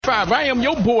105. I am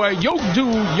your boy, your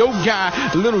dude, your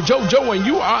guy, little Jojo, and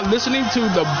you are listening to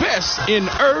the best in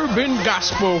urban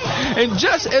gospel. And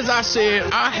just as I said,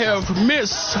 I have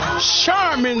Miss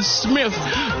Sharmin Smith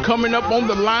coming up on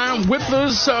the line with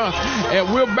us,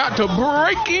 and we're about to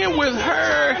break in with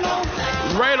her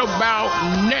right about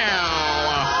now.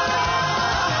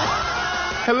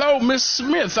 Hello, Miss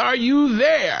Smith, are you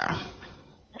there?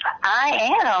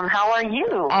 I am. How are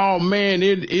you? Oh man,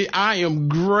 I am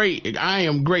great. I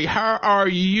am great. How are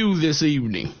you this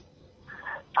evening?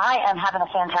 I am having a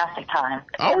fantastic time.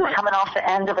 All right. Coming off the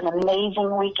end of an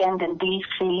amazing weekend in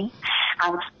D.C.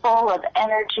 I'm full of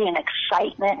energy and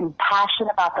excitement and passion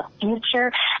about the future,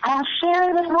 and I'm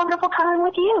sharing this wonderful time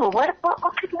with you. What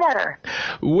could be better?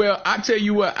 Well, I tell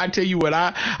you what,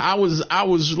 I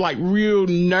was like real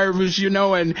nervous, you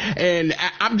know, and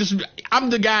I'm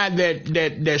the guy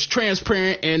that's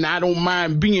transparent, and I don't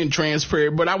mind being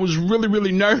transparent, but I was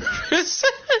really nervous.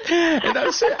 And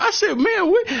I said,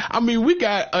 man, we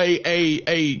got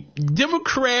a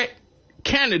Democrat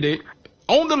candidate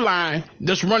on the line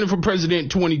that's running for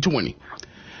president 2020.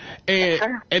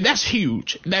 And that's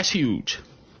huge. That's huge.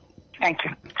 Thank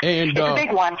you. And it's a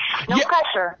big one. No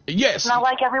pressure. Yes. It's not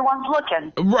like everyone's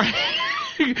looking. Right.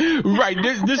 Right.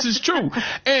 This is true.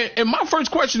 And my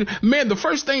first question, man, the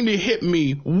first thing that hit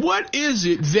me, what is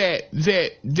it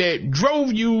that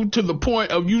drove you to the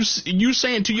point of you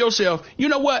saying to yourself, you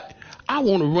know what? I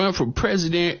want to run for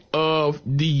president of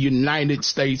the United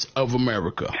States of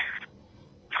America.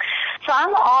 So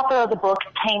I'm the author of the book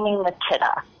Taming the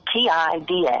Tida,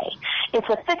 T-I-D-A. It's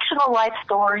a fictional life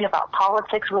story about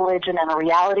politics, religion, and a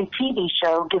reality TV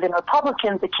show giving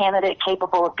Republicans a candidate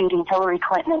capable of beating Hillary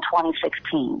Clinton in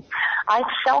 2016. I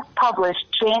self-published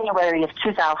January of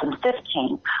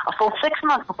 2015, a full 6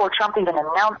 months before Trump even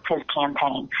announced his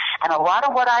campaign. And a lot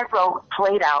of what I wrote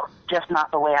played out just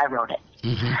not the way I wrote it.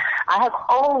 Mm-hmm. I have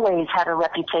always had a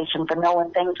reputation for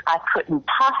knowing things I couldn't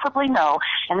possibly know,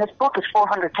 and this book is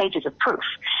 400 pages of proof.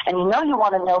 And you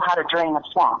want to know how to drain a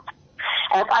swamp.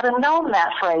 And if I'd have known that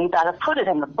phrase, I'd have put it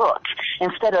in the book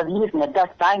instead of using a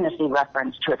Duck Dynasty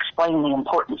reference to explain the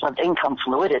importance of income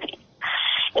fluidity.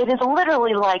 It is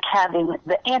literally like having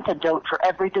the antidote for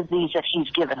every disease that he's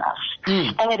given us.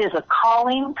 And it is a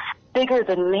calling bigger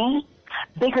than me,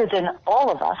 bigger than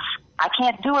all of us. I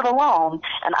can't do it alone,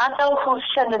 and I know who's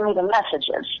sending me the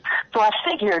messages. So I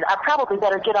figured I probably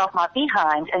better get off my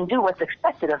behind and do what's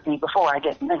expected of me before I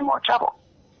get in any more trouble.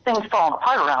 Things falling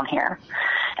apart around here.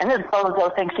 And this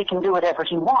bozo thinks he can do whatever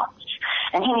he wants.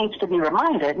 And he needs to be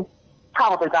reminded,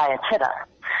 probably by a titter.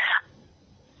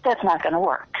 That's not going to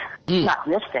work. Not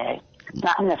this day.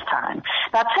 Not in this time.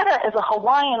 Now, titter is a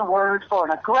Hawaiian word for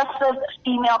an aggressive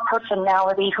female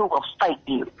personality who will fight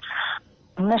you.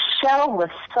 Michelle was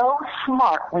so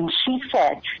smart when she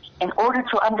said, in order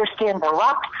to understand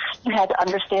Barack, you had to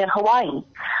understand Hawaii.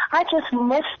 I just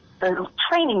missed the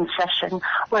training session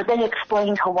where they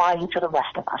explained Hawaii to the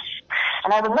rest of us.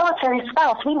 And I have a military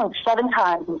spouse. We moved 7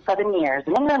 times in 7 years.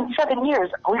 And in those 7 years,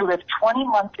 we lived 20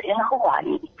 months in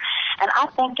Hawaii. And I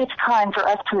think it's time for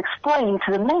us to explain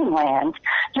to the mainland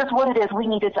just what it is we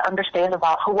needed to understand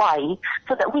about Hawaii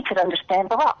so that we could understand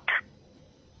Barack.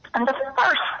 And the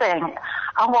first thing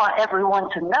I want everyone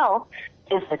to know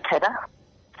is the tida.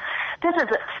 This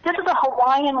is a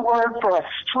Hawaiian word for a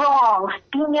strong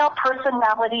female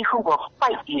personality who will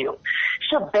fight you.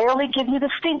 She'll barely give you the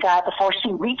stink eye before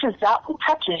she reaches out and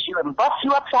touches you and busts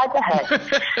you upside the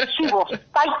head. She will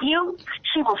fight you.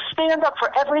 She will stand up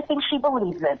for everything she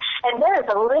believes in. And there is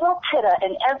a little tida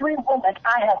in every woman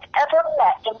I have ever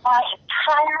met in my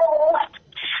entire life.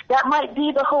 That might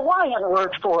be the Hawaiian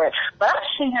word for it, but I've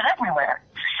seen it everywhere.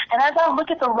 And as I look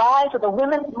at the rise of the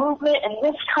women's movement in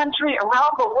this country,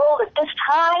 around the world at this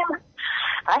time,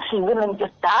 I see women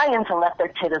just dying to let their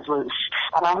titties loose.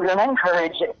 And I'm going to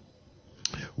encourage it.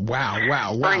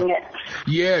 Wow. Bring it.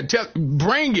 Yeah,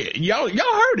 bring it. Y'all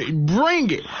heard it.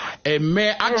 Bring it. And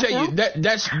man, I tell you,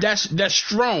 that's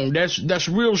strong. That's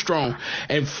real strong.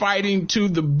 And fighting to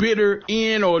the bitter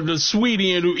end or the sweet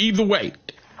end, or either way.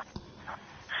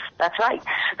 That's right.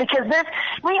 Because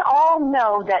we all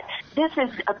know that this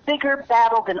is a bigger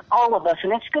battle than all of us,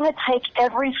 and it's going to take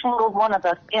every single one of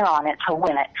us in on it to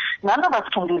win it. None of us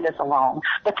can do this alone,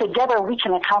 but together we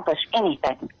can accomplish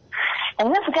anything.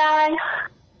 And this guy,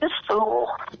 this fool,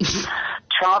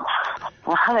 Trump,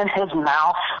 running his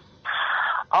mouth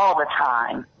all the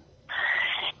time.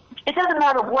 It doesn't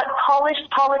matter what polished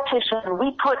politician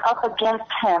we put up against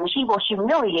him, he will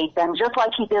humiliate them just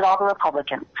like he did all the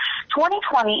Republicans.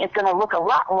 2020 is going to look a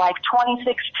lot like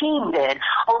 2016 did,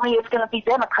 only it's going to be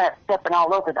Democrats stepping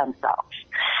all over themselves.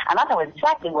 And I know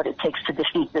exactly what it takes to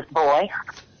defeat this boy.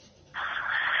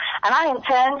 And I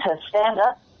intend to stand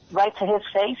up right to his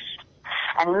face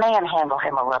and manhandle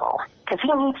him a little, because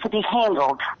he needs to be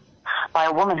handled by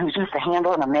a woman who's used to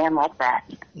handling a man like that.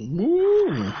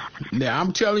 Ooh. Now,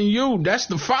 I'm telling you, that's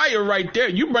the fire right there.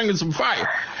 You bringing some fire.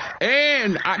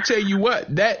 And I tell you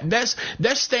what, that's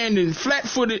standing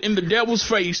flat-footed in the devil's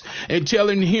face and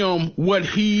telling him what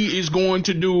he is going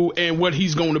to do and what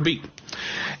he's going to be.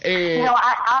 And you know,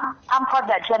 I'm part of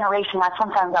that generation.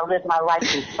 Sometimes I live my life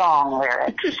through song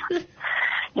lyrics.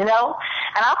 You know?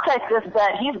 And I'll take this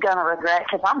bet he's going to regret,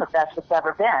 because I'm the best it's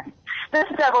ever been. This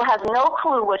devil has no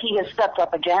clue what he has stepped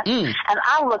up against, and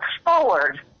I look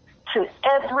forward to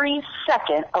every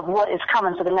second of what is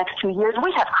coming for the next 2 years.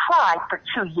 We have cried for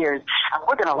 2 years, and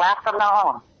we're going to laugh from now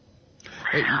on.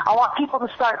 I want people to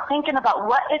start thinking about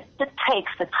what it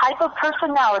takes, the type of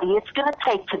personality it's going to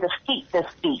take to defeat this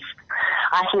beast.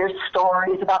 I hear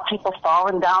stories about people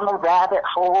falling down the rabbit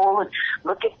hole and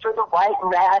looking for the white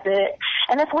rabbit.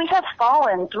 And if we have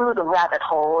fallen through the rabbit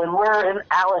hole and we're in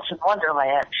Alice in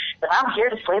Wonderland, then I'm here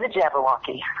to slay the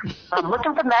Jabberwocky. I'm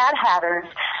looking for Mad Hatters.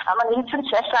 I'm going to need some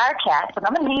Cheshire Cats, and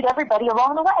I'm going to need everybody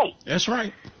along the way. That's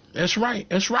right. That's right.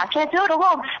 That's right. I can't do it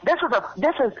alone. This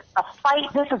is a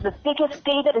fight. This is the biggest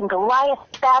David and Goliath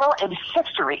battle in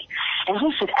history, and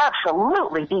he should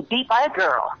absolutely be beat by a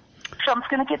girl. Trump's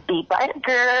going to get beat by a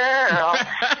girl.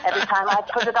 Every time I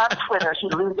put it on Twitter, he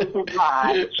loses his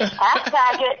mind.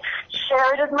 Hashtag it.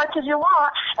 Share it as much as you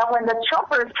want. And when the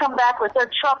Trumpers come back with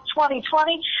their Trump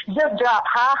 2020, just drop,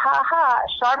 ha, ha, ha,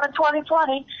 Sharmin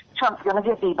 2020. Trump's going to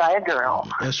get beat by a girl.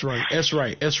 That's right. That's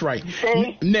right. That's right.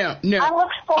 See? Now. I look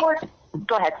forward.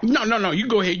 Go ahead. No. You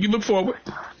go ahead. You look forward.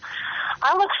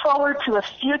 I look forward to a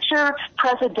future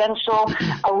presidential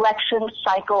election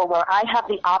cycle where I have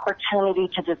the opportunity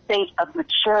to debate a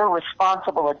mature,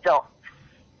 responsible adult.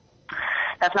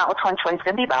 That's not what 2020 is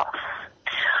going to be about.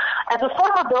 As a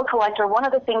former bill collector, one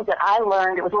of the things that I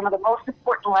learned, it was one of the most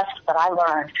important lessons that I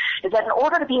learned, is that in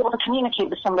order to be able to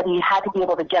communicate with somebody, you had to be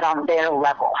able to get on their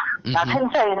level. Not him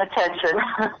paying attention.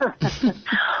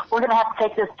 We're going to have to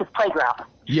take this to the playground.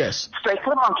 Yes. Straight to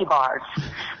the monkey bars.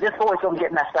 This boy's going to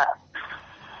get messed up.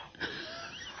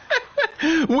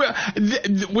 Well,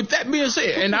 with that being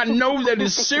said, and I know that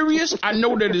it's serious,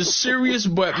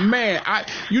 but man,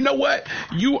 you know what?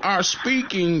 You are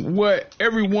speaking what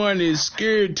everyone is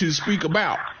scared to speak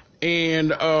about.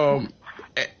 And I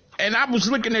was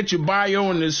looking at your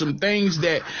bio, and there's some things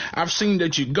that I've seen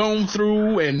that you've gone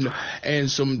through,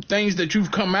 and some things that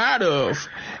you've come out of.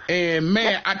 And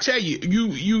man, I tell you,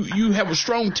 you have a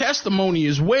strong testimony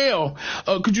as well.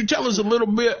 Could you tell us a little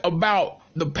bit about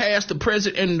the past, the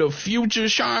present, and the future,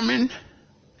 Sharmin?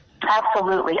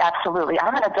 Absolutely.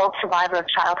 I'm an adult survivor of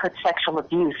childhood sexual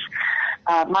abuse.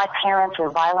 My parents were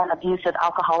violent, abusive,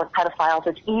 alcoholic pedophiles.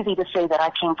 It's easy to say that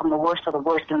I came from the worst of the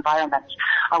worst environments.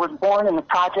 I was born in the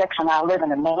projects, and I live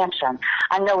in a mansion.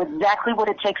 I know exactly what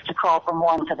it takes to crawl from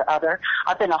one to the other.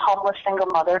 I've been a homeless single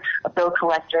mother, a bill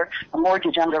collector, a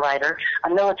mortgage underwriter, a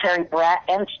military brat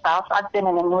and spouse. I've been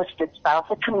an enlisted spouse,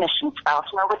 a commissioned spouse,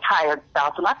 and a retired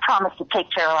spouse, and I promise to take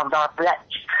care of our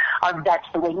vets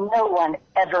the way no one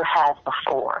ever has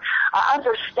before. I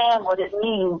understand what it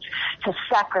means to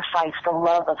sacrifice the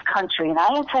love of country, and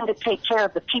I intend to take care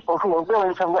of the people who are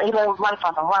willing to lay their life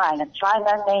on the line and sign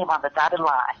their name on the dotted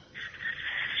line.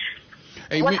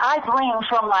 Amen. What I bring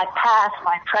from my past,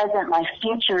 my present, my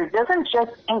future doesn't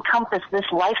just encompass this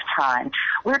lifetime.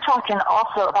 We're talking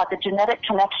also about the genetic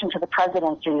connection to the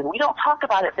presidency. We don't talk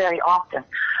about it very often.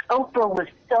 Oprah was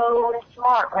so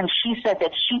smart when she said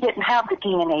that she didn't have the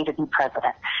DNA to be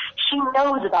president. She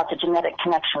knows about the genetic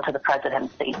connection to the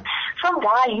presidency. Some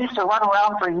guy used to run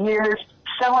around for years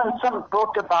selling some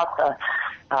book about the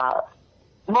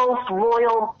most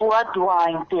royal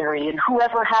bloodline theory, and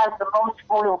whoever has the most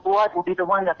royal blood will be the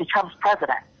one that becomes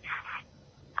president.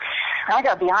 And I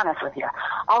got to be honest with you,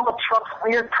 all of Trump's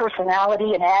weird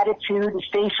personality and attitude and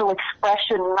facial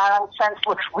expression nonsense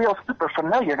looks real super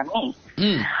familiar to me.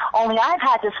 Only I've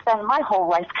had to spend my whole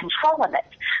life controlling it,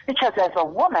 because as a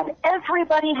woman,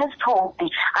 everybody has told me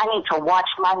I need to watch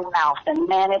my mouth and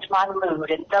manage my mood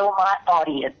and know my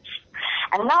audience.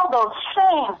 And now those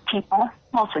same people,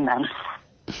 mostly men,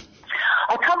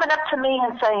 are coming up to me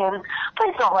and saying,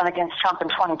 please don't run against Trump in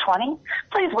 2020.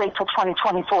 Please wait till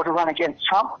 2024 to run against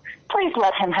Trump. Please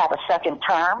let him have a second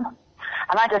term.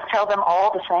 And I just tell them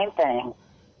all the same thing.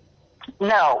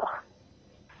 No.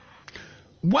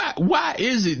 Why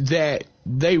is it that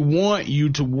they want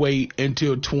you to wait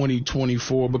until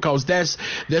 2024? Because that's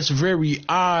very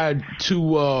odd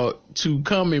to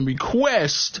come and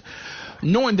request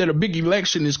knowing that a big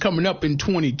election is coming up in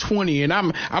 2020, and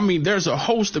I mean, there's a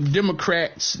host of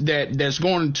Democrats that's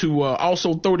going to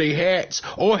also throw their hats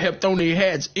or have thrown their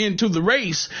hats into the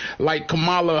race, like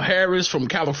Kamala Harris from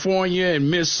California and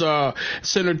Miss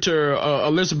Senator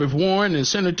Elizabeth Warren and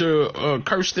Senator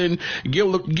Kirsten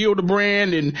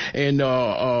Gillibrand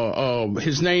and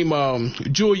his name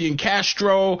Julian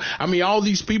Castro. I mean, all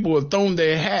these people have thrown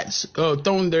their hands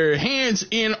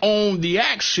in on the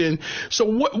action. So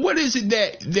what is it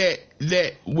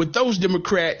that with those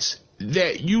Democrats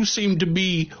that you seem to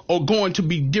be or going to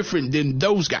be different than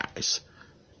those guys?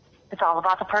 It's all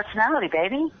about the personality,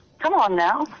 baby. Come on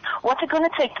now. What's it going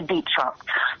to take to beat Trump?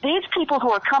 These people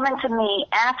who are coming to me,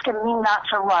 asking me not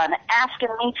to run, asking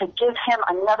me to give him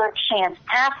another chance,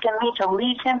 asking me to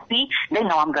leave him be, they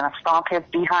know I'm going to stomp his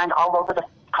behind all over the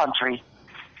country.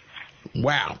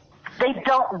 Wow. They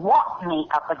don't want me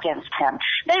up against him.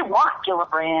 They want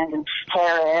Gillibrand and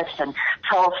Harris and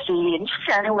Tulsi and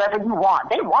send whoever you want.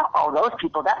 They want all those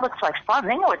people. That looks like fun.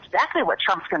 They know exactly what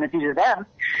Trump's going to do to them.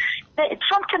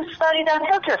 Trump can study them.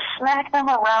 He'll just smack them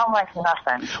around like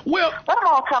nothing. Well, let them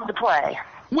all come to play.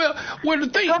 Well, the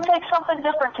thing, it's going to take something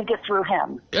different to get through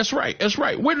him. That's right.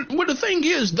 Well, the thing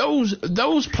is,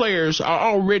 those players are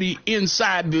already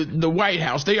inside the White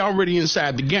House. They already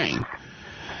inside the game.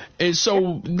 And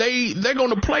so they're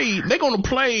going to play,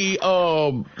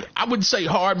 I wouldn't say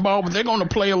hardball, but they're going to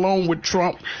play along with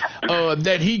Trump,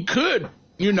 that he could,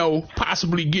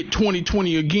 possibly get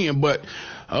 2020 again. But,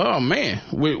 oh man,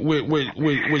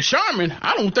 with Sharmin,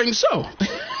 I don't think so.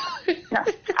 No,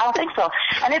 I don't think so.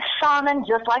 And it's Sharmin,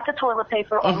 just like the toilet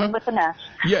paper, only with an S.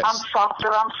 Yes. I'm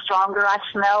softer, I'm stronger, I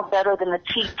smell better than the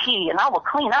TP, and I will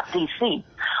clean up D.C.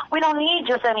 We don't need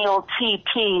just any old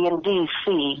TP in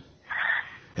D.C.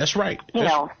 That's right.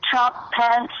 Trump,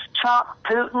 Pence, Trump,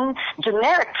 Putin,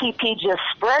 generic TP just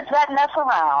spreads that mess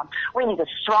around. We need a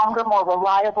stronger, more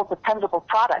reliable, dependable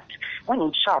product. We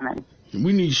need Sharmin.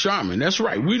 We need Sharmin. That's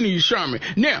right. We need Sharmin.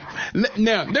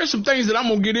 Now, there's some things that I'm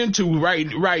gonna get into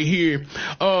right here.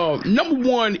 Number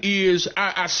one is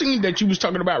I seen that you was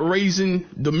talking about raising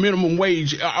the minimum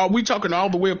wage. Are we talking all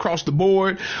the way across the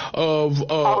board? All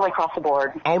the way across the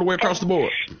board. All the way across the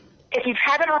board. If you've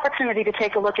had an opportunity to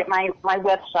take a look at my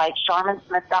website,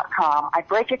 SharminSmith.com, I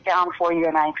break it down for you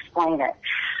and I explain it.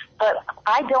 But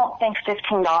I don't think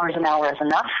 $15 an hour is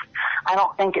enough. I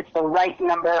don't think it's the right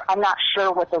number. I'm not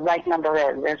sure what the right number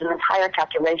is. There's an entire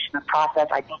calculation and process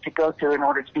I need to go through in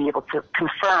order to be able to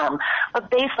confirm.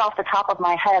 But based off the top of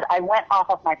my head, I went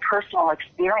off of my personal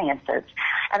experiences.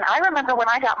 And I remember when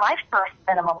I got my first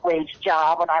minimum wage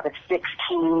job when I was 16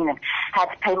 and had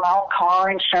to pay my own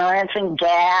car insurance and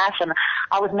gas, and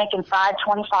I was making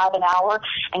 $5.25 an hour,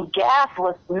 and gas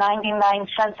was 99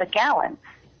 cents a gallon.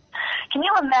 Can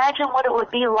you imagine what it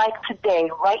would be like today,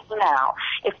 right now,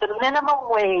 if the minimum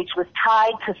wage was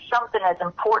tied to something as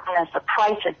important as the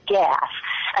price of gas,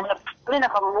 and the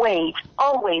minimum wage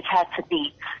always had to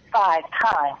be 5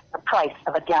 times the price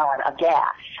of a gallon of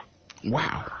gas?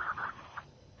 Wow.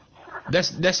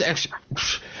 That's actually,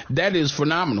 that is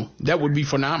phenomenal. That would be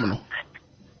phenomenal.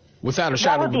 Without a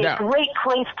shadow of a doubt. That would be a great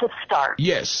place to start.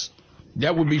 Yes.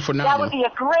 That would be phenomenal. That would be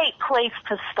a great place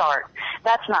to start.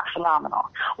 That's not phenomenal.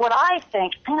 What I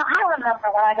think, I remember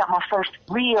when I got my first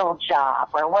real job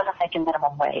where I wasn't making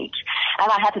minimum wage, and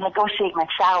I had to negotiate my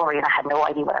salary, and I had no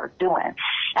idea what I was doing.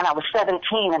 And I was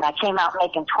 17, and I came out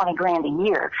making $20 grand a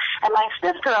year. And my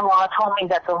sister-in-law told me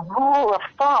that the rule of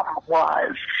thumb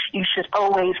was you should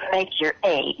always make your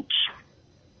age.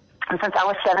 And since I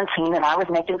was 17 and I was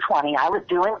making 20, I was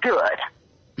doing good.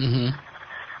 Mm-hmm.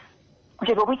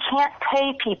 Okay, but we can't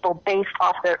pay people based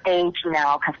off their age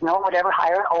now because no one would ever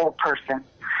hire an old person.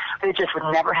 It just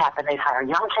would never happen. They'd hire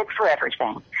young kids for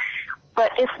everything.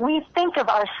 But if we think of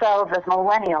ourselves as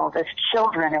millennials, as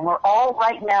children, and we're all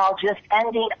right now just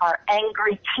ending our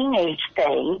angry teenage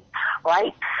phase,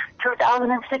 right?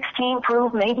 2016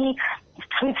 proved maybe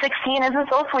Sweet 16 isn't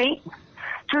so sweet.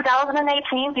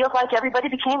 2018 feels like everybody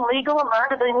became legal and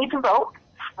learned that they need to vote.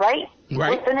 Right?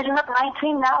 We're finishing up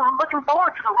 19 now. I'm looking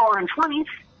forward to the roaring 20s.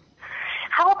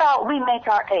 How about we make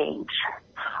our age?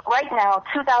 Right now,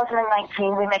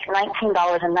 2019, we make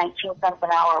 $19.19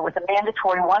 an hour with a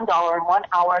mandatory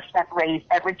 $1.01 raise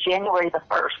every January the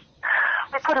 1st.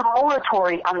 We put a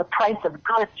moratorium on the price of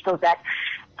goods so that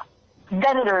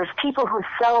vendors, people who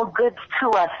sell goods to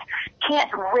us,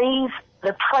 can't raise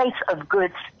the price of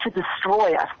goods to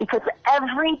destroy us, because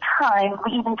every time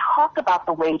we even talk about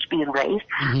the wage being raised,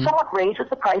 someone raises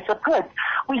the price of goods.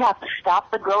 We have to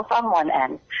stop the growth on one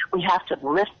end. We have to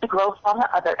lift the growth on the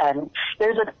other end.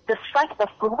 The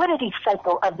fluidity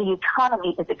cycle of the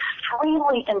economy is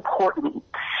extremely important.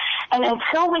 And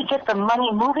until we get the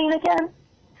money moving again,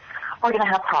 we're going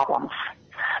to have problems.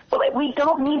 But we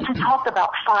don't need to talk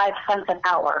about 5 cents an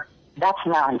hour. That's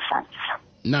nonsense.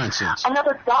 Nonsense.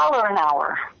 Another $1 an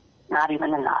hour. Not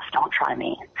even enough. Don't try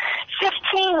me.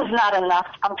 15 is not enough.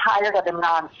 I'm tired of the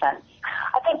nonsense.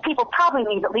 I think people probably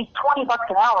need at least $20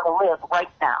 an hour to live right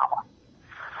now.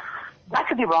 I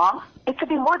could be wrong. It could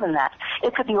be more than that.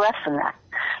 It could be less than that.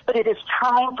 But it is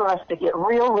time for us to get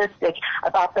realistic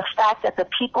about the fact that the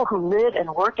people who live and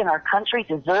work in our country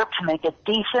deserve to make a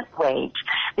decent wage.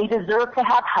 They deserve to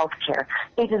have health care.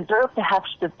 They deserve to have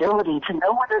stability, to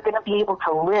know where they're going to be able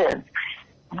to live.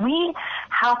 We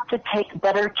have to take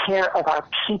better care of our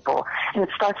people, and it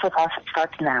starts with us. It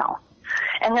starts now.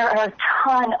 And there are a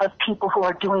ton of people who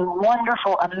are doing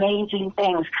wonderful, amazing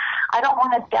things. I don't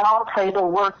want to downplay the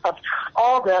work of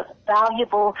all the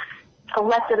valuable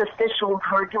elected officials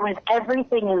who are doing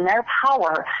everything in their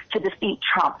power to defeat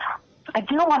Trump. I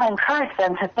do want to encourage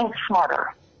them to think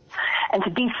smarter and to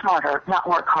be smarter, not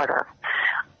work harder.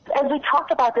 As we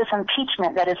talked about this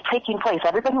impeachment that is taking place,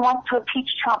 everybody wants to impeach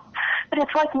Trump, but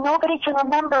it's like nobody can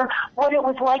remember what it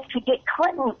was like to get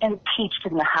Clinton impeached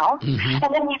in the House,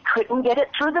 and then you couldn't get it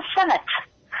through the Senate.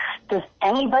 Does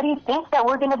anybody think that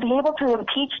we're going to be able to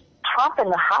impeach Trump in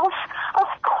the House? Of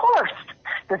course.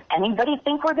 Does anybody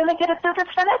think we're going to get it through the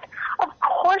Senate? Of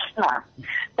course not.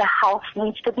 The House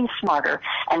needs to be smarter,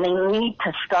 and they need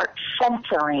to start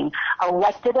censoring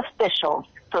elected officials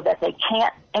so that they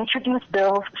can't introduce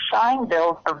bills, sign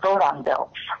bills, or vote on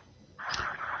bills.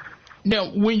 Now,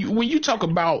 when you talk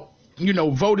about,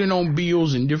 voting on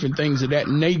bills and different things of that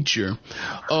nature,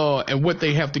 and what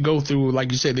they have to go through,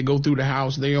 like you said, they go through the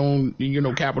House, they own,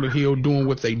 Capitol Hill doing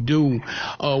what they do.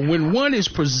 When one is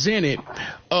presented,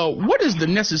 what is the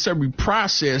necessary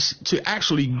process to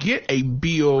actually get a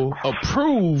bill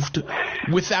approved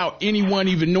without anyone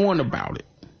even knowing about it?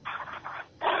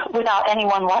 Without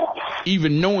anyone what?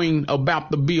 Even knowing about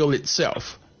the bill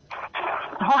itself.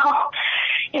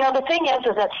 Well, the thing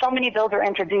is that so many bills are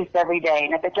introduced every day,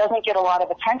 and if it doesn't get a lot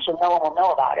of attention, no one will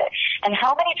know about it. And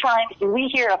how many times do we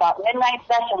hear about midnight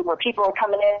sessions where people are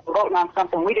coming in and voting on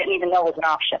something we didn't even know was an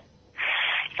option?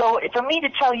 So for me to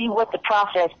tell you what the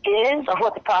process is or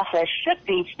what the process should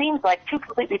be seems like two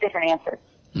completely different answers.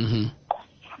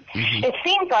 It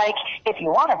seems like if you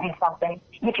want to do something,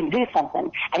 you can do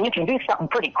something, and you can do something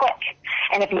pretty quick.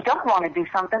 And if you don't want to do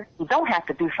something, you don't have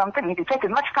to do something. You can take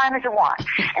as much time as you want.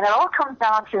 And it all comes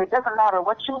down to, it doesn't matter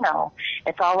what you know.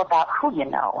 It's all about who you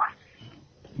know.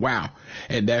 Wow.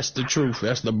 And that's the truth.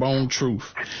 That's the bone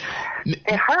truth.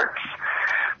 It hurts,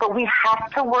 but we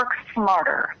have to work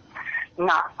smarter,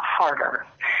 not harder.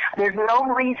 There's no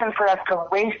reason for us to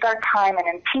waste our time in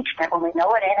impeachment when we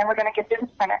know it ain't ever going to get through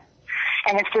the Senate.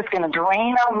 And it's just going to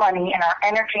drain our money and our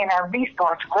energy and our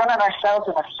resource, running ourselves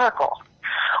in a circle.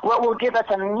 What will give us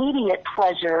immediate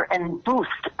pleasure and boost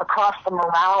across the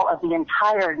morale of the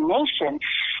entire nation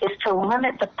is to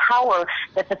limit the power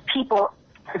that the people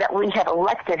that we have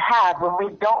elected have when we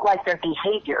don't like their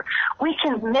behavior. We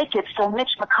can make it so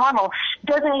Mitch McConnell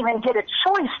doesn't even get a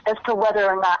choice as to whether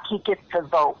or not he gets to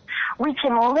vote. We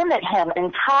can limit him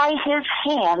and tie his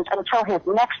hands until his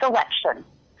next election.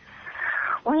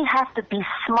 We have to be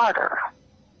smarter,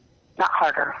 not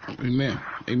harder. Amen.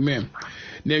 Amen.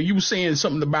 Now, you were saying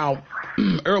something about,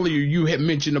 earlier you had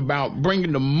mentioned about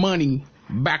bringing the money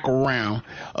back around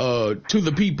to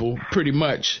the people, pretty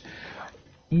much.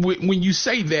 When you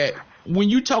say that, when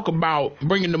you talk about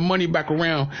bringing the money back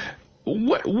around,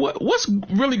 what's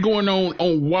really going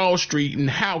on Wall Street, and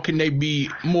how can they be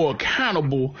more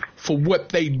accountable for what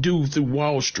they do through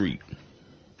Wall Street?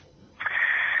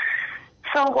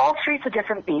 So Wall Street's a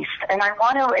different beast, and I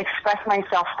want to express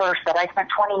myself first that I spent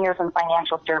 20 years in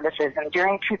financial services, and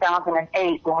during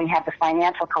 2008, when we had the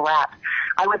financial collapse,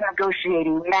 I was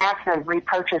negotiating massive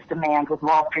repurchase demands with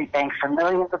Wall Street banks for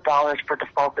millions of dollars for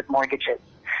defaulted mortgages.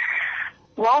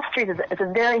 Wall Street is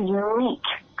a very unique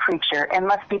creature and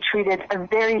must be treated a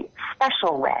very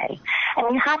special way.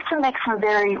 And you have to make some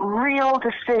very real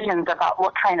decisions about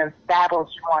what kind of battles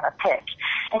you want to pick.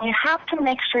 And you have to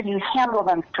make sure you handle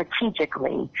them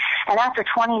strategically. And after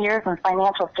 20 years in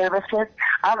financial services,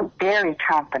 I'm very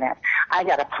confident I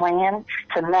got a plan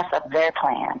to mess up their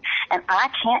plan. And I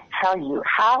can't tell you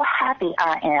how happy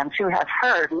I am to have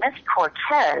heard Ms.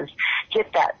 Cortez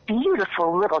get that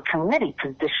beautiful little committee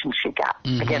position she got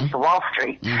against Wall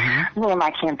Street. Me and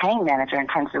my campaign manager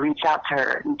intends to reach out to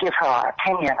her and give her our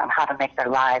opinion on how to make their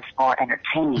lives more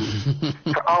entertaining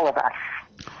for all of us.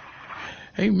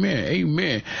 Amen.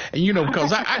 Amen. And you know,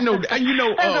 because I know, you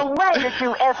know, there's a way to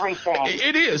do everything.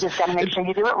 It is. You just got to make sure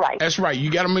you do it right. That's right. You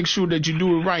got to make sure that you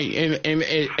do it right.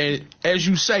 And as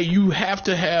you say, you have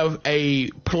to have a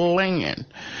plan.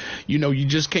 You know, you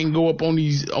just can't go up on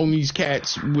these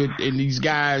cats and these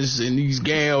guys and these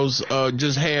gals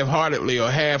just half-heartedly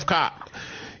or half-cocked.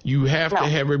 You have to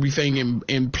have everything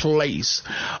in place.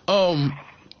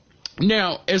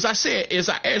 Now, as I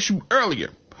asked you earlier,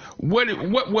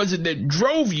 what was it that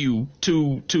drove you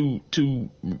to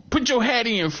put your hat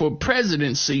in for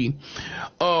presidency?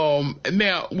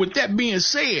 Now, with that being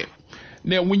said,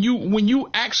 now when you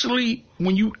actually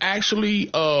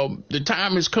the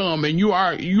time has come and you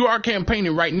are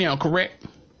campaigning right now, correct?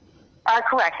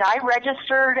 Correct. I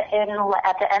registered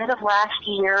at the end of last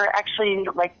year, actually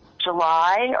like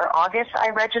July or August.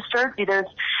 I registered.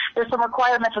 There's some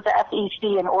requirements with the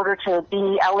FEC in order to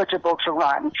be eligible to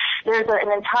run. There's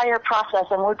an entire process,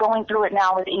 and we're going through it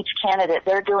now with each candidate.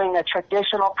 They're doing a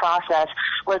traditional process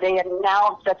where they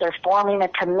announce that they're forming a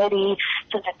committee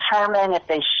to determine if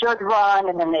they should run,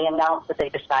 and then they announce that they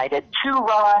decided to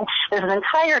run. There's an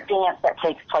entire dance that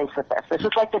takes place with this. This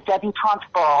is like the debutante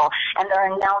ball, and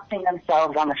they're announcing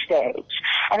themselves on the stage.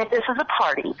 And if this is a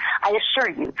party, I assure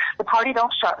you, the party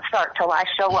don't start till I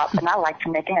show up, and I like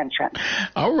to make an entrance.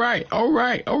 All right.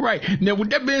 Now, with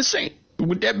that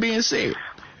being said,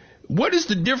 what is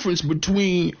the difference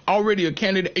between already a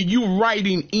candidate and you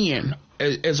writing in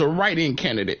as a write-in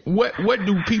candidate? What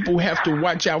do people have to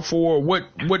watch out for? What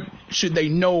should they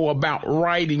know about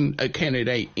writing a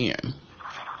candidate in?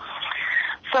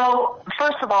 So,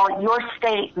 first of all, your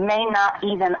state may not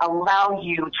even allow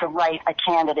you to write a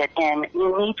candidate in.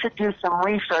 You need to do some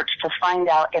research to find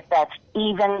out if that's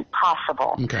even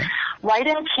possible. Okay.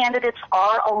 Write-in candidates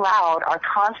are allowed. Our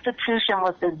Constitution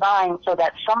was designed so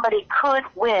that somebody could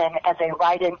win as a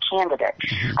write-in candidate.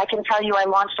 Mm-hmm. I can tell you I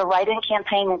launched a write-in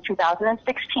campaign in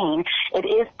 2016. It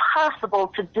is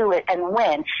possible to do it and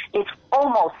win. It's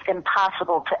almost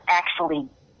impossible to actually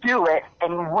do it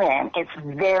and win.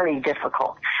 It's very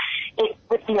difficult.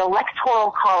 With the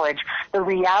Electoral College, the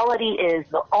reality is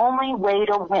the only way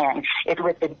to win is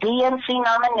with the DNC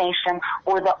nomination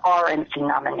or the RNC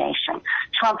nomination.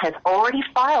 Trump has already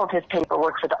filed his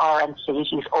paperwork for the RNC.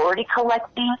 He's already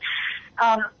collecting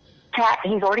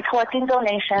he's already collecting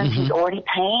donations. Mm-hmm. He's already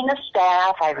paying the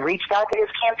staff. I've reached out to his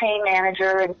campaign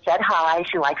manager and said hi.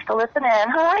 She likes to listen in.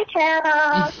 Hi,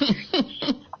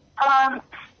 Tana.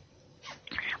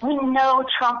 We know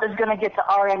Trump is going to get the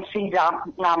RNC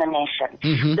nomination.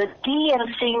 Mm-hmm. The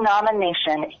DNC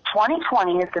nomination,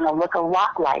 2020 is going to look a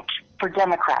lot like, for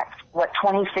Democrats, what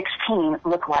 2016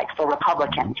 looked like for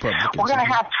Republicans. We're going to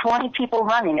have 20 people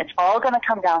running. It's all going to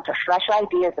come down to fresh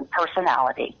ideas and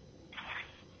personality.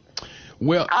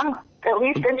 Well, I'm at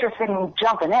least interested in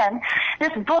jumping in.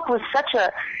 This book was such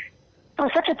a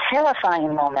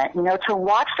terrifying moment, to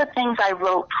watch the things I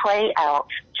wrote play out,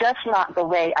 just not the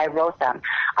way I wrote them.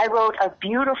 I wrote a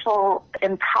beautiful,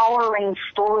 empowering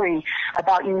story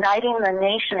about uniting the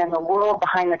nation and the world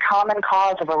behind the common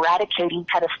cause of eradicating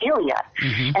pedophilia.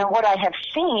 Mm-hmm. And what I have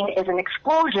seen is an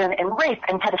explosion in rape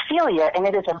and pedophilia, and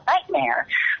it is a nightmare.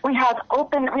 We have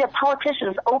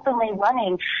politicians openly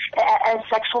running as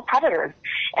sexual predators,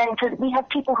 and we have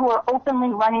people who are openly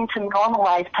running to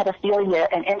normalize pedophilia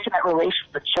and intimate relations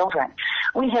with children.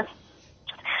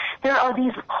 There are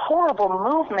these horrible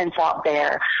movements out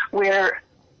there where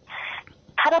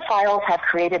pedophiles have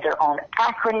created their own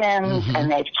acronyms, mm-hmm.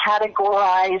 and they've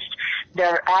categorized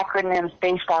their acronyms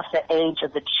based off the age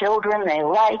of the children they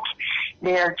like.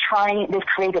 They've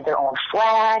created their own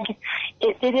flag.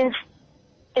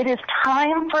 It is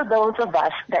time for those of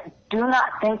us that do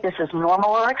not think this is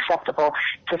normal or acceptable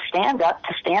to stand up,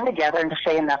 to stand together, and to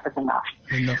say enough is enough.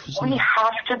 We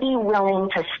have to be willing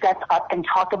to step up and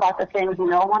talk about the things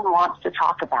no one wants to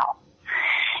talk about.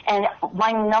 And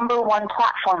my number one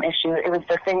platform issue, it was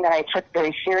the thing that I took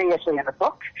very seriously in the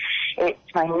book. It's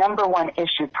my number one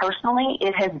issue personally.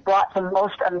 It has brought the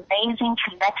most amazing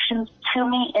connections to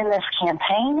me in this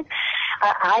campaign.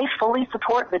 I fully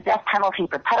support the death penalty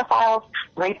for pedophiles,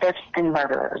 rapists, and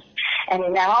murderers.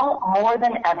 And now, more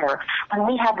than ever, when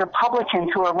we have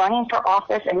Republicans who are running for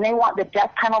office and they want the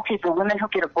death penalty for women who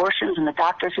get abortions and the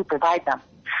doctors who provide them,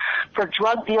 for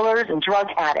drug dealers and drug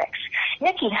addicts.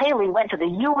 Nikki Haley went to the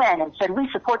UN and said, we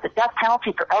support the death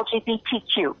penalty for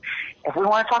LGBTQ. If we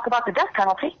want to talk about the death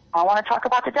penalty, I want to talk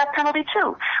about the death penalty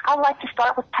too. I'd like to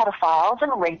start with pedophiles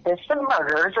and rapists and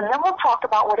murderers, and then we'll talk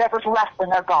about whatever's left when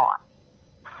they're gone.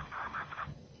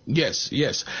 Yes.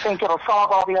 I think it'll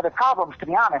solve all the other problems, to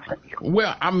be honest with you.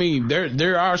 Well, I mean,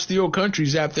 there are still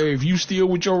countries out there, if you steal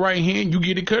with your right hand, you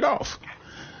get it cut off.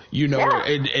 You know, Yeah.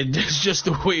 and that's just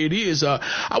the way it is. I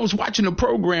was watching a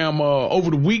program over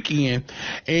the weekend,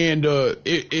 and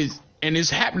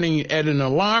it's happening at an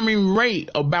alarming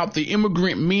rate about the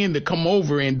immigrant men that come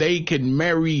over and they can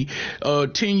marry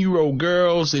 10-year-old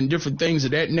girls and different things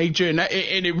of that nature. And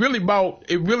it really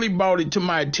brought it to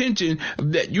my attention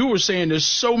that you were saying there's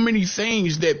so many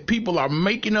things that people are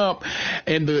making up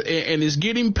and it's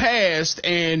getting passed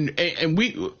and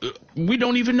we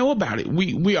don't even know about it.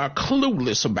 We are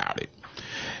clueless about it.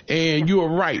 And you're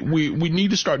right. We need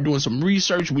to start doing some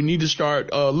research. We need to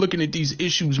start looking at these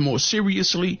issues more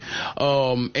seriously,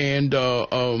 and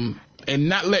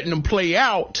not letting them play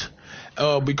out,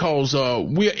 because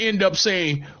we'll end up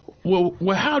saying, well,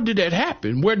 how did that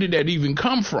happen? Where did that even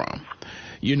come from?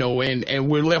 You know, and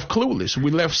we're left clueless.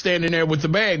 We're left standing there with the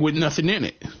bag with nothing in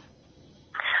it.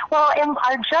 Well, and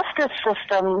our justice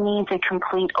system needs a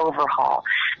complete overhaul.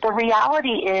 The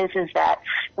reality is that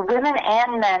women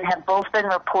and men have both been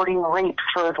reporting rapes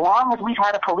for as long as we've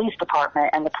had a police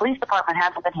department, and the police department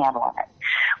hasn't been handling it.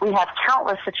 We have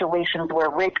countless situations where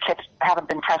rape kits haven't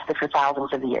been tested for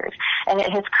thousands of years. And it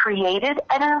has created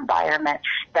an environment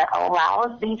that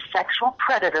allows these sexual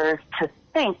predators to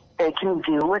think they can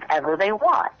do whatever they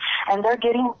want. And they're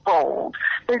getting bold.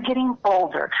 They're getting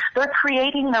bolder. They're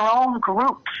creating their own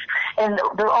groups and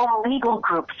their own legal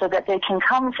groups so that they can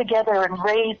come together and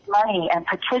raise money and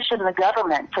petition the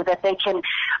government so that they can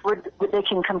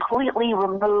completely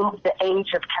remove the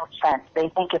age of consent. They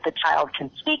think if a child can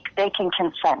speak, they can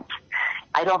consent.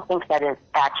 I don't think that is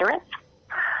accurate.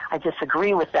 I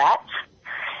disagree with that.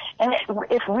 And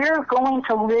if we're going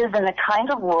to live in a kind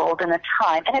of world and a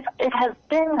time, and it has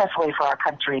been this way for our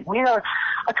country, we are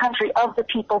a country of the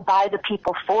people, by the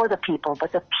people, for the people,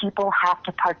 but the people have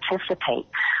to participate.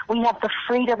 We have the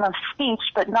freedom of speech,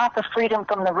 but not the freedom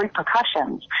from the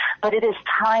repercussions. But it is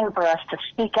time for us to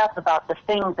speak up about the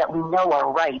things that we know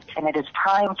are right, and it is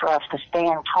time for us to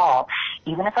stand tall,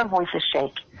 even if our voices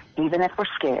shake, even if we're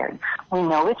scared. We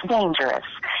know it's dangerous.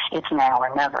 It's now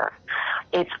or never.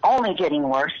 It's only getting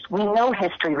worse. We know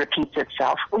history repeats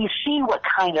itself. We see what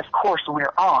kind of course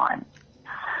we're on.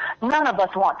 None of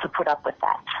us want to put up with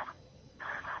that.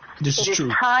 This is true. It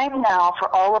is time now for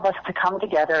all of us to come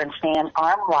together and stand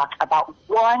arm locked about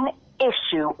one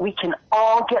issue we can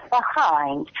all get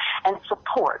behind and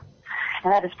support.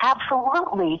 And that is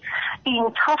absolutely being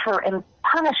tougher and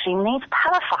punishing these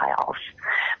pedophiles.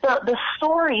 The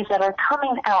stories that are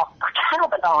coming out,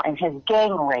 Kavanaugh and his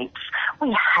gang rapes,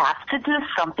 we have to do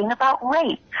something about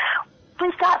rape.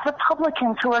 We've got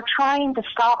Republicans who are trying to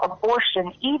stop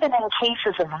abortion even in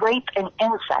cases of rape and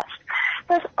incest.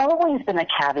 There's always been a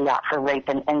caveat for rape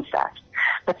and incest,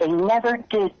 but they never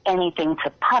did anything to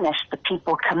punish the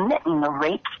people committing the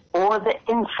rapes or the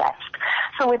incest.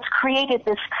 So it's created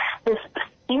this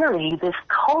theory, this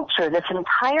culture, this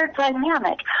entire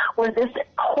dynamic where this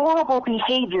horrible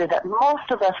behavior that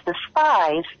most of us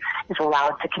despise is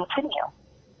allowed to continue.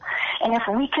 And if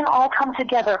we can all come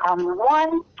together on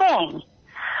one thing,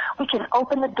 we can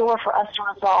open the door for us to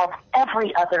resolve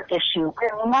every other issue.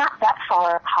 We're not that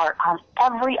far apart on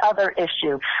every other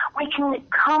issue. We can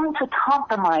come to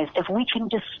compromise if we can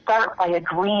just start by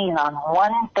agreeing on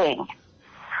one thing.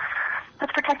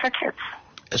 Let's protect our kids.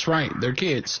 That's right. They're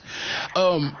kids.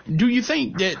 Do you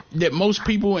think that most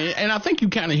people, and I think you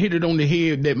kind of hit it on the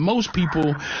head, that most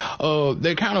people,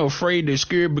 they're kind of afraid, they're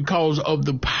scared because of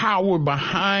the power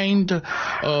behind,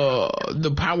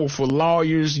 the powerful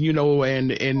lawyers, you know,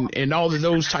 and all of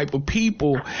those type of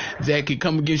people that could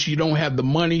come against you, don't have the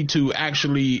money to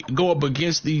actually go up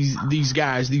against these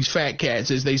guys, these fat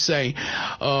cats, as they say.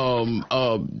 You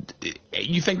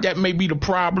think that may be the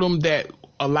problem, that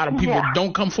a lot of people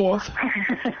don't come forth?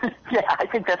 Yeah, I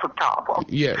think that's a problem.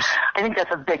 Yes. I think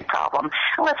that's a big problem.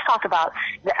 Let's talk about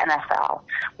the NFL.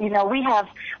 You know, we have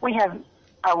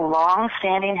a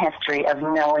long-standing history of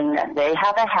knowing that they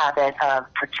have a habit of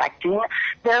protecting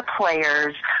their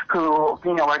players who,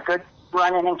 you know, are good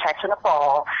running and catching the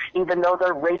ball, even though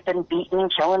they're raping, beating,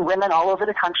 killing women all over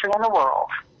the country and the world.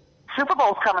 Super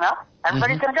Bowl's coming up.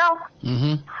 Everybody's going to go.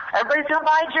 Mm-hmm. Everybody's going to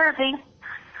buy a jersey.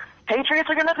 Patriots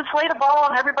are going to deflate a ball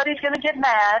and everybody's going to get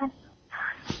mad.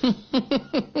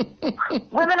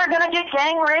 Women are going to get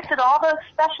gang raped at all the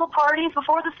special parties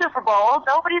before the Super Bowl.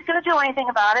 Nobody's going to do anything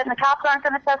about it, and the cops aren't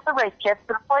going to test the rape kits.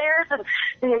 The players and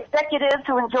the executives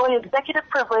who enjoy executive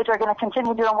privilege are going to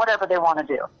continue doing whatever they want to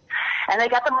do. And they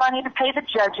got the money to pay the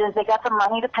judges. They got the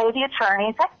money to pay the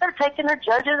attorneys. Heck, they're taking their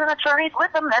judges and attorneys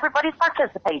with them. Everybody's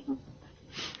participating.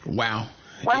 Wow.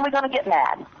 When are we going to get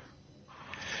mad?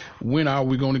 When are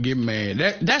we going to get mad?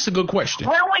 That's a good question.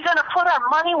 When are we going to put our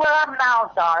money where our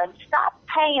mouths are and stop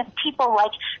paying people like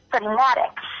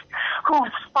fanatics who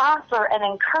sponsor and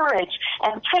encourage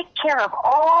and take care of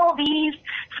all these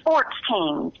sports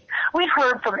teams. We've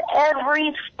heard from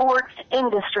every sports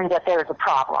industry that there's a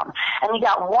problem. And you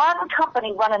got one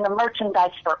company running the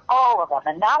merchandise for all of them.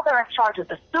 And now they're in charge of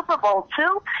the Super Bowl,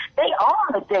 too. They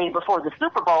own the day before the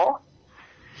Super Bowl.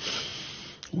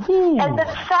 Ooh. And the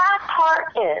sad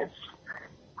part is,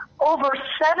 over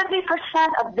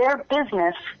 70% of their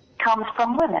business comes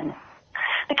from women.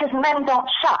 Because men don't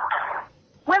shop.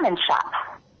 Women shop.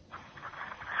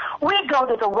 We go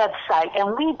to the website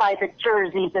and we buy the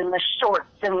jerseys and the shorts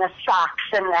and the socks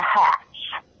and the hats.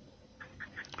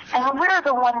 And we're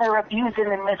the one they're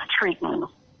abusing and mistreating.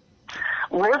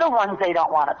 We're the ones they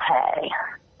don't want to pay.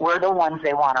 We're the ones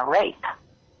they want to rape.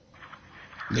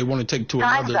 They want to take to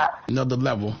another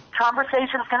level.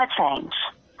 Conversation's going to change.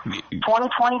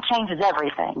 2020 changes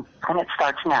everything, and it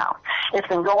starts now. It's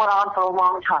been going on for a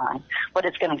long time, but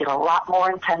it's going to get a lot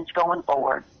more intense going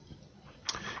forward.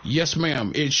 Yes,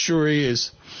 ma'am. It sure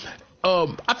is.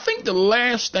 I think the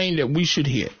last thing that we should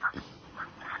hit,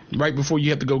 right before you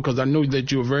have to go, because I know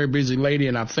that you're a very busy lady,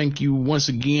 and I thank you once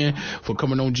again for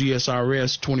coming on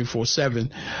GSRS 24/7.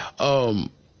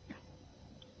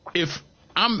 If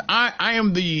I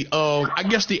am the I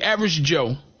guess the average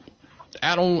Joe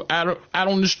out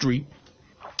on the street,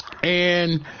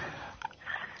 and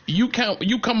you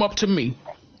come up to me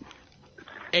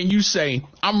and you say,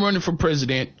 I'm running for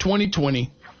president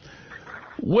 2020.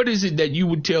 What is it that you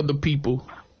would tell the people?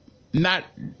 Not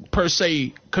per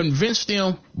se convince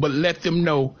them, but let them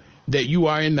know that you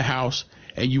are in the house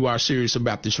and you are serious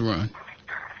about this run.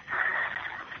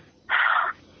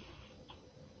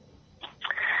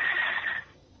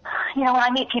 You know, when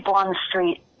I meet people on the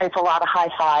street, it's a lot of high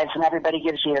fives and everybody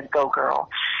gives you a go girl.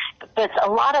 But a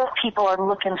lot of people are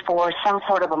looking for some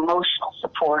sort of emotional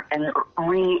support and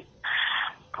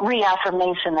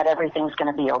reaffirmation that everything's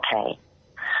going to be okay.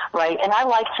 Right? And I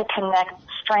like to connect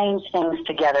strange things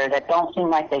together that don't seem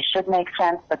like they should make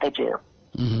sense, but they do.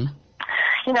 Mm-hmm.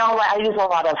 You know, I use a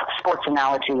lot of sports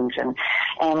analogies, and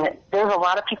there's a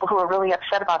lot of people who are really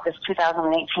upset about this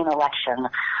 2018 election,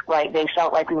 right? They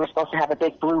felt like we were supposed to have a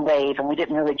big blue wave, and we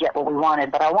didn't really get what we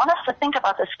wanted. But I want us to think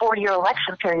about this 4-year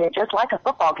election period just like a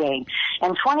football game.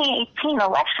 And 2018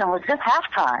 election was just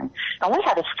halftime, and we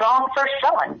had a strong first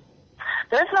showing.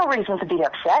 There's no reason to be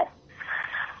upset.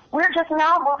 We're just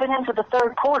now moving into the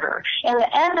third quarter, and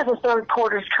the end of the third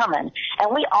quarter's coming.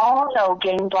 And we all know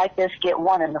games like this get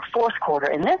won in the fourth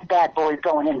quarter, and this bad boy's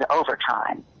going into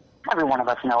overtime. Every one of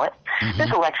us know it. Mm-hmm.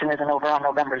 This election isn't over on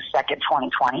November 2nd,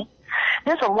 2020.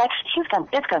 This election,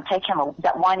 it's going to take him,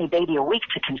 that whiny baby, a week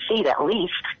to concede at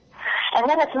least. And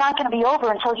then it's not going to be over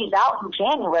until he's out in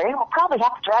January. We'll probably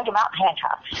have to drag him out in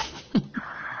handcuffs.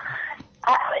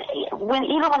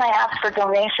 Even when I ask for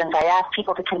donations, I ask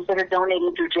people to consider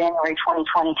donating through January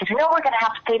 2020, because you know we're going to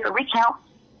have to pay for recount.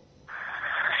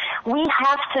 We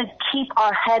have to keep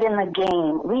our head in the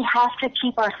game. We have to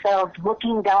keep ourselves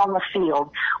looking down the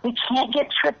field. We can't get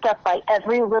tripped up by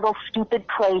every little stupid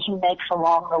play he makes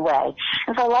along the way.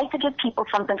 And so I like to give people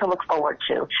something to look forward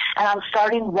to. And I'm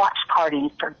starting watch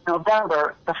parties for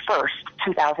November the 1st,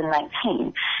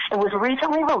 2019. It was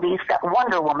recently released that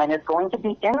Wonder Woman is going to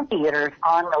be in theaters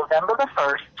on November the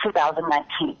 1st,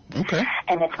 2019. Okay.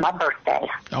 And it's my birthday.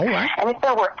 All right. And if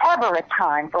there were ever a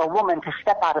time for a woman to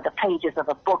step out of the pages of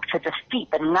a book to defeat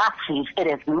the Nazis, it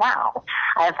is now.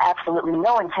 I have absolutely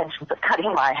no intentions of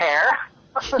cutting my hair.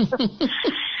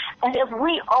 And if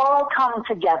we all come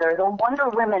together, the Wonder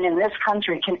Women in this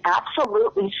country can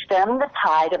absolutely stem the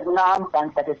tide of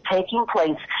nonsense that is taking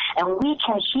place, and we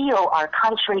can heal our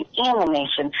country and the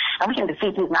nation, and we can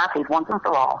defeat these Nazis once and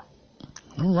for all.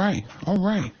 All right. All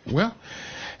right. Well,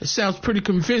 it sounds pretty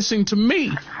convincing to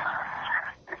me.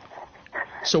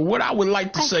 So what I would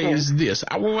like to say is this.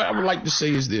 What I would like to say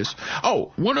is this.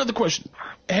 Oh, one other question.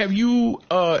 Have you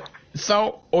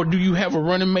thought, or do you have a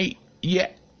running mate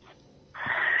yet?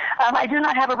 I do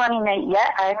not have a running mate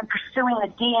yet. I am pursuing the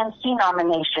DNC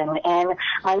nomination, and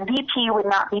my VP would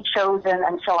not be chosen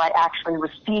until I actually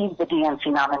receive the DNC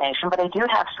nomination, but I do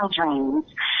have some dreams,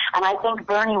 and I think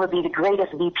Bernie would be the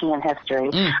greatest VP in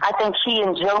history. I think he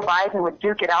and Joe Biden would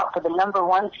duke it out for the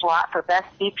 #1 slot for best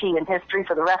VP in history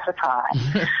for the rest of time.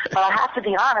 But I have to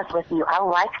be honest with you, I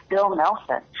like Bill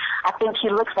Nelson. I think he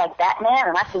looks like Batman,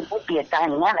 and I think we'd be a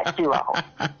dynamic duo.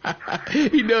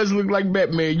 He does look like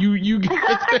Batman. You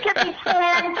It'd be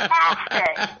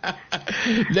fantastic.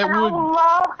 I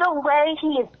love the way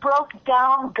he broke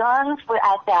down guns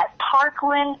at that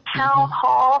Parkland town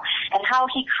hall, and how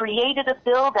he created a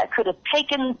bill that could have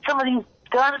taken some of these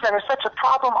guns that are such a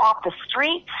problem off the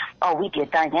street, oh, we'd be a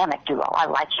dynamic duo. I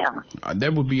like him.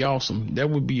 That would be awesome. That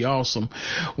would be awesome.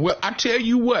 Well, I tell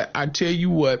you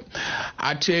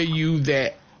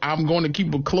that I'm going to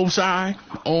keep a close eye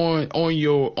on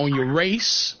your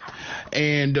race,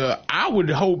 and I would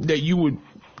hope that you would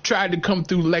try to come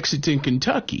through Lexington,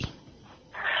 Kentucky.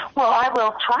 Well, I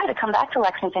will try to come back to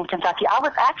Lexington, Kentucky. I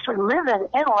was actually living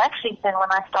in Lexington when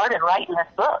I started writing this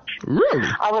book. Really?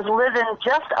 I was living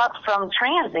just up from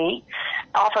Transy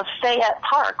off of Fayette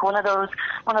Park, one of those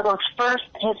first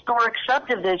historic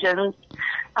subdivisions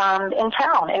in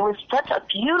town. It was such a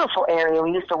beautiful area.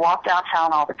 We used to walk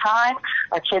downtown all the time.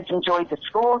 Our kids enjoyed the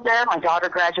schools there. My daughter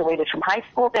graduated from high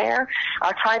school there.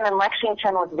 Our time in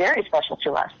Lexington was very special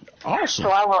to us. Awesome. So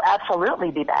I will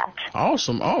absolutely be back.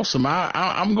 Awesome.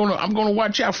 I'm gonna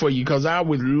watch out for you, because I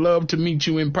would love to meet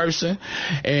you in person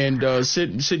and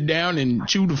sit down and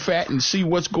chew the fat and see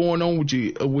what's going on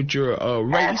with your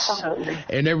race. Absolutely.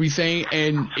 And everything.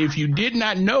 And if you did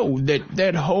not know,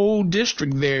 that whole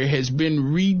district there has been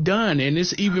redone, and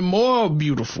it's even more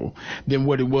beautiful than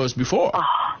what it was before. Oh.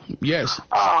 Yes.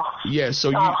 Oh. Yes.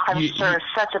 So I'm sure it's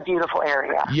such a beautiful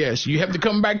area. Yes, you have to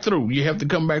come back through.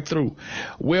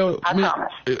 Well, I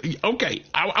promise. Okay,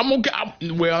 I'm okay.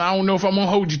 Well, I don't know if I'm gonna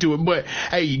hold you to it, but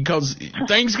hey, because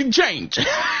things can change.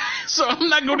 So I'm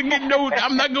not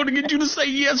gonna get you to say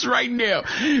yes right now.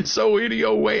 So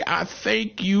anyway, I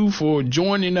thank you for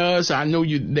joining us. I know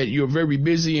that you're very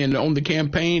busy and on the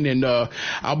campaign, and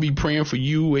I'll be praying for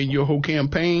you and your whole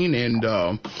campaign,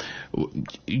 and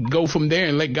go from there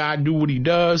and let God do what He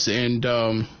does, and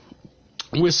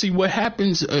we'll see what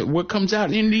happens, what comes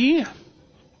out in the end.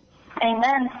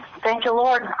 Amen. Thank you,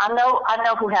 Lord. I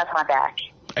know who has my back.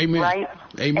 Amen. Right?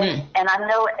 Amen. And I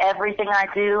know everything I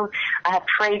do. I have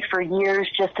prayed for years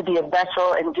just to be a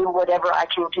vessel and do whatever I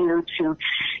can do to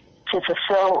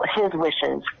fulfill His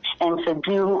wishes and to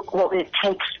do what it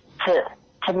takes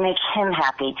to make Him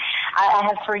happy. I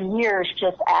have for years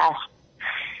just asked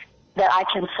that I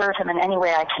can serve Him in any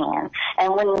way I can.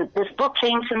 And when this book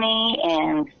came to me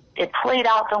and it played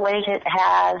out the way it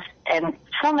has, and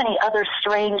so many other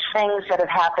strange things that have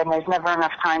happened, there's never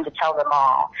enough time to tell them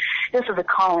all. This is a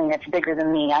calling that's bigger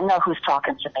than me. I know who's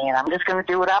talking to me, and I'm just going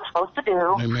to do what I'm supposed to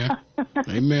do. Amen.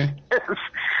 Amen.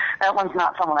 That one's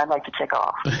not someone I'd like to tick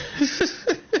off.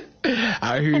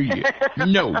 I hear you.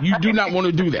 No, you do not want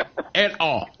to do that at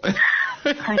all.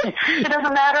 It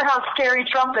doesn't matter how scary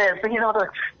Trump is, but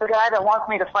the guy that wants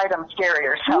me to fight him is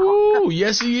scarier. So. Ooh,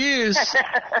 yes, he is.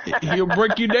 He'll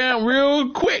break you down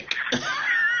real quick.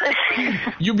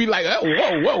 You'll be like, oh,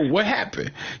 whoa, what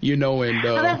happened? And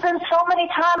there's been so many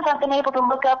times I've been able to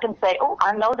look up and say, oh,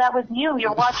 I know that was you.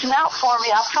 You're watching out for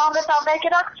me. I promise I'll make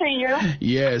it up to you.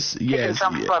 Yes.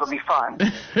 Trump's butt will be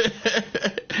fun.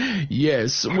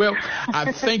 Yes. Well,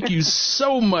 I thank you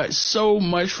so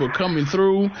much for coming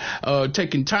through,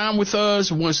 taking time with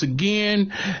us once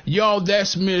again. Y'all,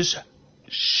 that's Miss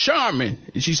Sharmin.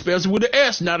 She spells it with an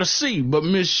S, not a C, but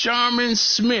Miss Sharmin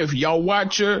Smith. Y'all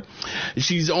watch her.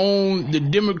 She's on the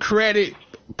Democratic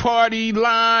Party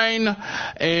line,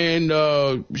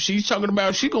 and she's talking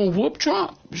about she gonna whoop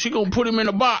Trump. She gonna put him in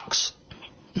a box.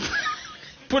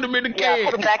 Put him in the can. Yeah,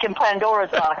 put him back in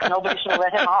Pandora's box. Nobody should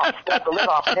let him off. Got the lid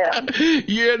off of him.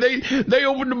 Yeah, they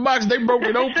opened the box. They broke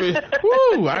it open.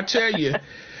 Woo! I tell you.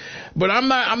 But I'm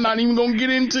not even gonna get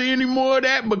into any more of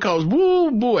that, because woo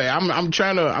boy, I'm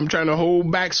trying to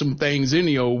hold back some things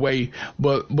any old way.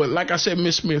 But like I said,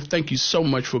 Miss Smith, thank you so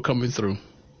much for coming through.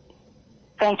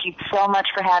 Thank you so much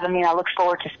for having me. I look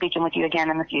forward to speaking with you again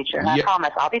in the future. And I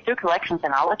promise I'll be through collections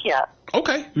and I'll look you up.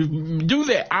 Okay, do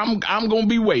that. I'm gonna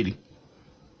be waiting.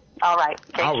 All right.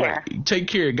 Take care. Right. Take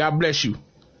care. God bless you.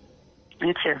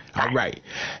 You too. Bye. All right.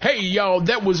 Hey, y'all,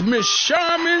 that was Miss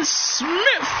Sharmin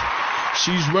Smith.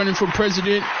 She's running for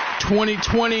president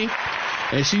 2020,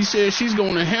 and she says she's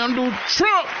going to handle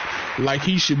Trump like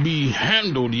he should be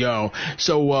handled, y'all.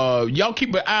 So y'all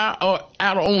keep an eye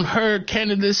out on her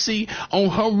candidacy, on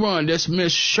her run. That's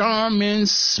Miss Sharmin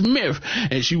Smith,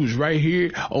 and she was right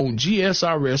here on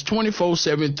GSRS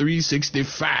 24/7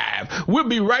 365. We'll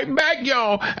be right back,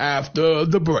 y'all, after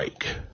the break.